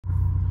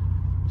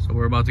So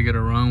we're about to get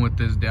a run with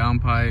this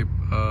downpipe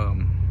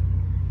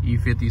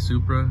E50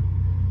 Supra.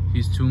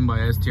 He's tuned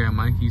by STI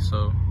Mikey,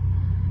 so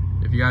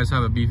if you guys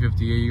have a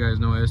B58, you guys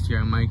know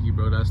STI Mikey,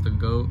 bro. That's the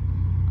GOAT.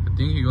 I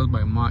think he goes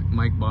by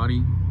Mike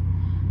Body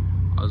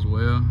as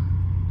well.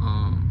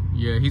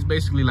 Yeah, he's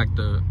basically like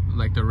the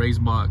race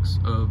box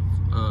of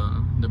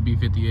the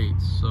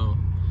B58s. So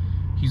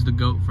he's the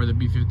GOAT for the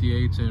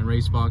B58s, and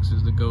race box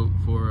is the GOAT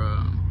for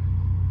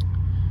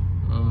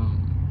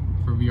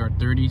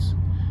VR30s.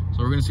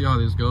 So we're gonna see how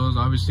this goes.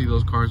 Obviously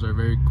those cars are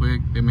very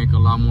quick. They make a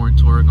lot more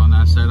torque on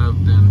that setup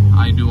than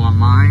I do on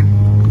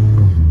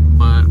mine,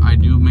 but I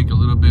do make a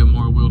little bit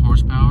more wheel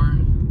horsepower,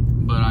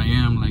 but I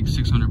am like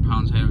 600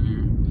 pounds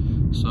heavier.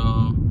 So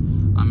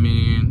I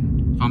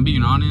mean, if I'm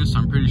being honest,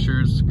 I'm pretty sure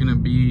it's gonna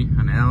be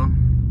an L,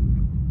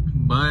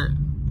 but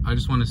I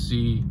just want to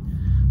see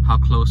how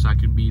close I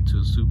could be to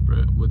a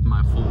Supra with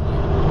my full weight.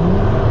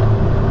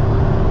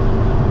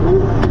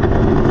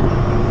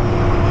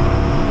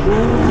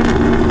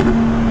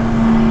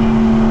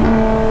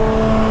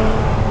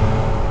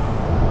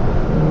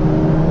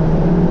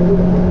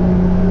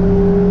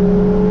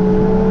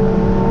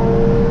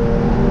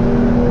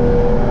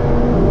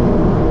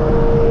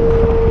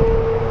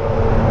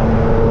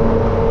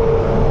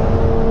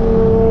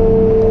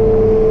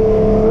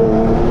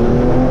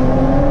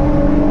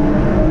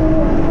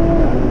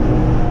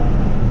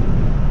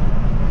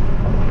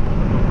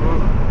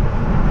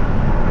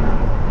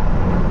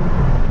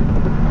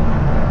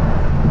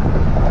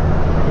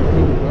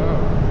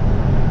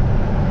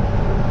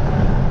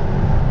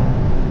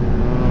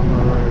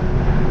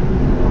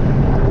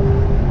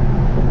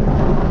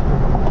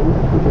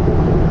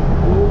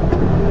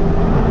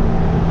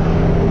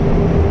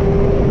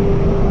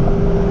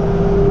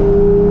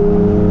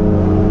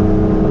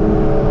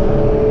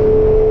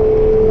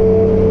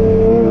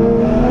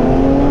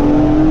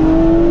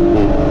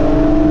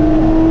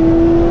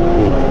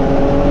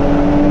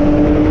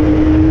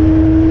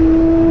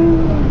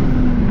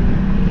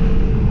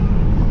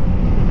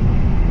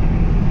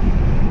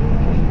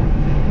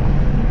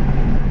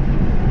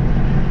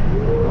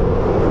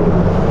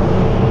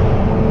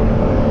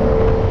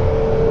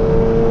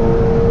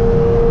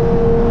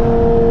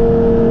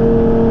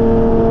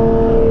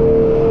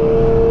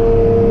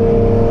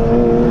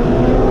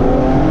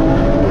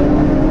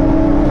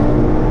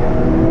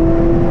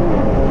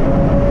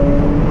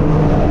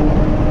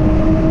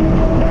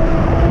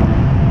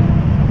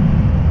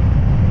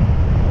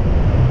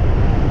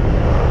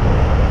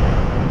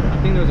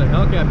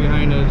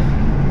 Behind us,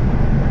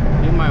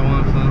 you might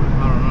want some,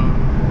 I don't know.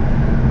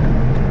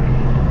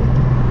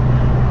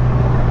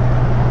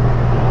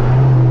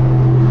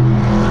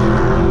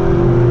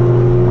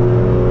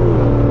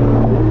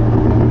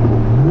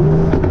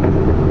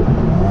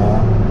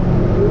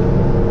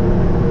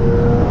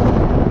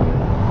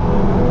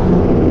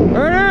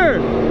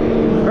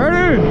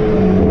 Ready!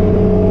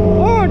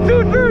 1,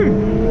 2, 3!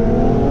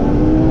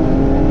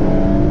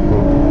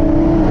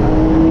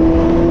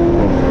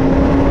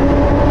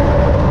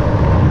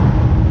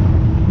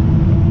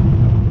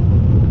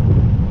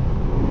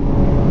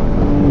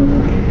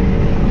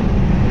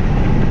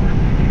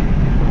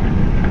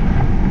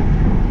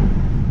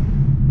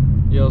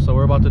 So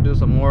we're about to do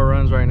some more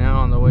runs right now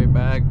on the way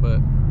back, but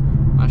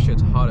my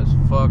shit's hot as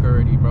fuck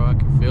already, bro. I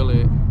can feel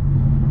it.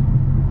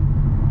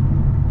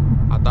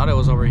 I thought it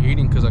was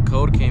overheating because a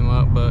code came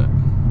up, but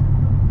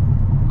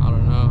I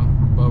don't know.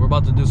 But we're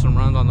about to do some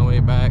runs on the way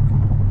back.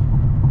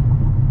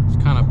 It's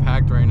kind of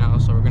packed right now,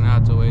 so we're gonna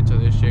have to wait till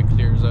this shit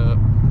clears up.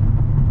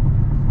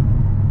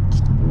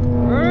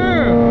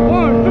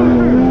 1, 2,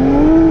 3.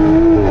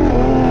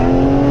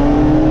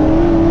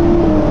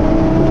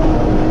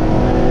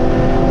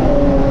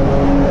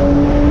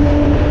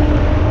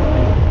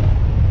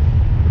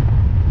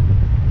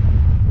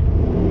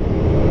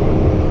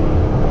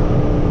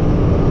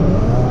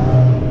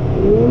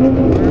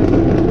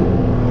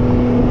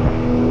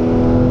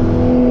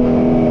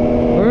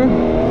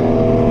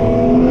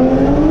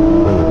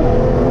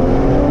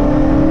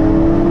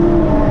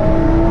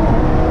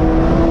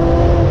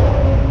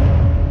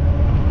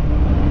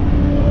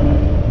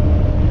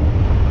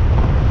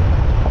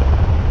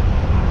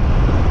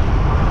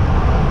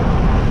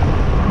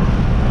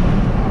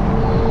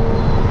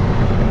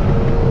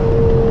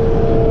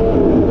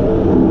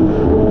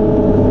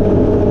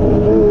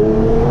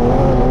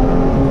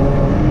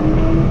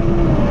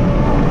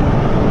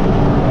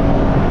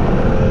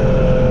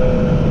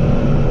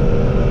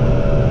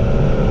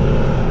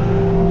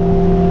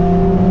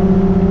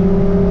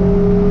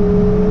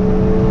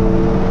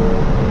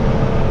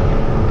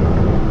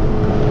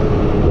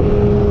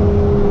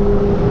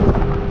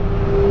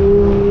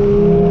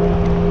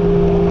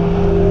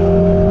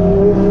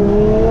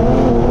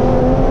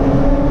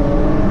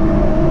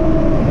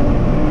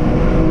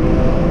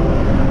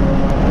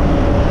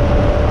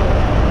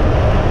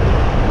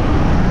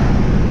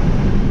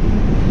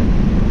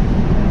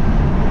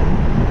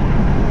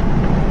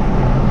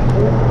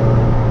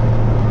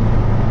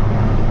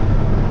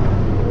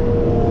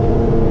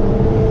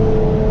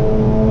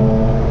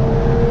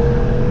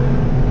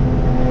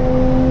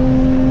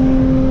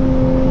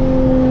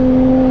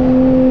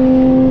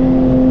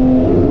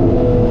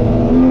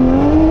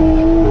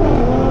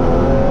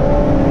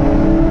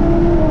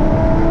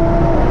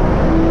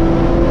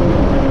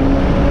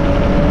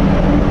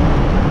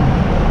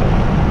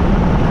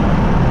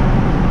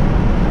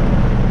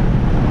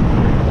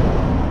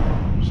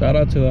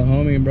 to the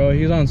homie, bro.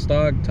 He's on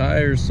stock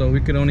tires, so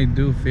we could only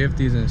do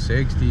 50s and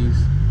 60s.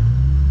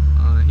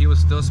 He was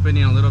still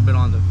spinning a little bit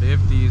on the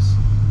 50s,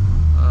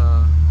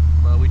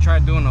 but we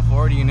tried doing the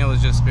 40 and it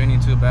was just spinning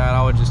too bad.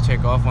 I would just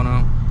take off on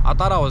him. I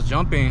thought I was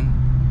jumping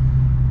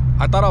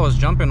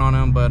on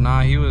him, but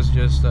nah, he was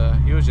just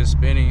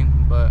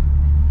spinning. But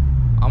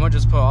I'm gonna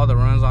just put all the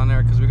runs on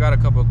there because we got a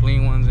couple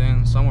clean ones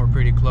in. Some were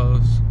pretty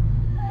close.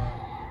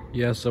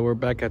 Yeah, so we're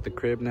back at the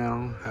crib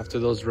now after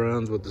those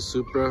runs with the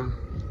Supra.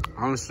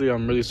 Honestly,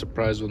 I'm really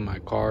surprised with my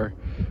car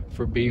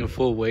for being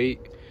full weight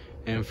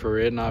and for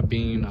it not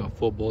being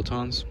full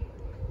bolt-ons.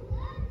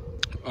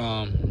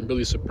 I'm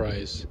really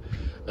surprised,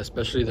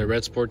 especially the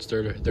red sports.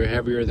 They're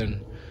heavier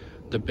than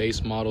the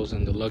base models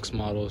and the Lux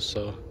models.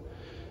 So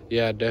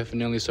yeah,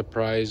 definitely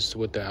surprised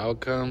with the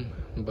outcome.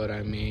 But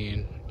I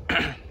mean,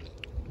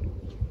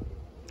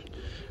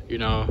 you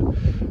know,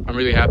 I'm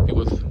really happy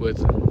with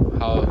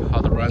how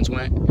the runs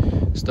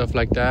went, stuff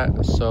like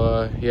that.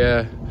 So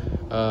yeah,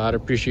 I'd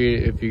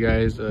appreciate it if you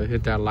guys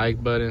hit that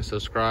like button,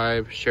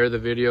 subscribe, share the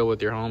video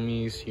with your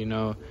homies. You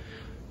know,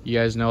 you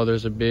guys know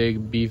there's a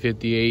big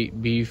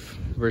B58 beef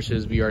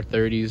versus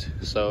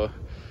VR30s. So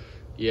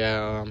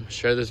yeah,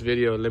 share this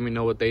video. Let me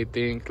know what they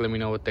think. Let me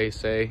know what they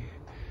say.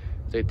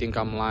 They think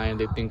I'm lying.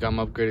 They think I'm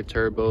upgraded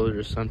turbos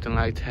or something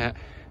like that.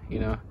 You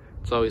know,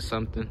 it's always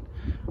something.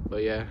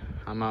 But yeah,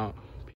 I'm out.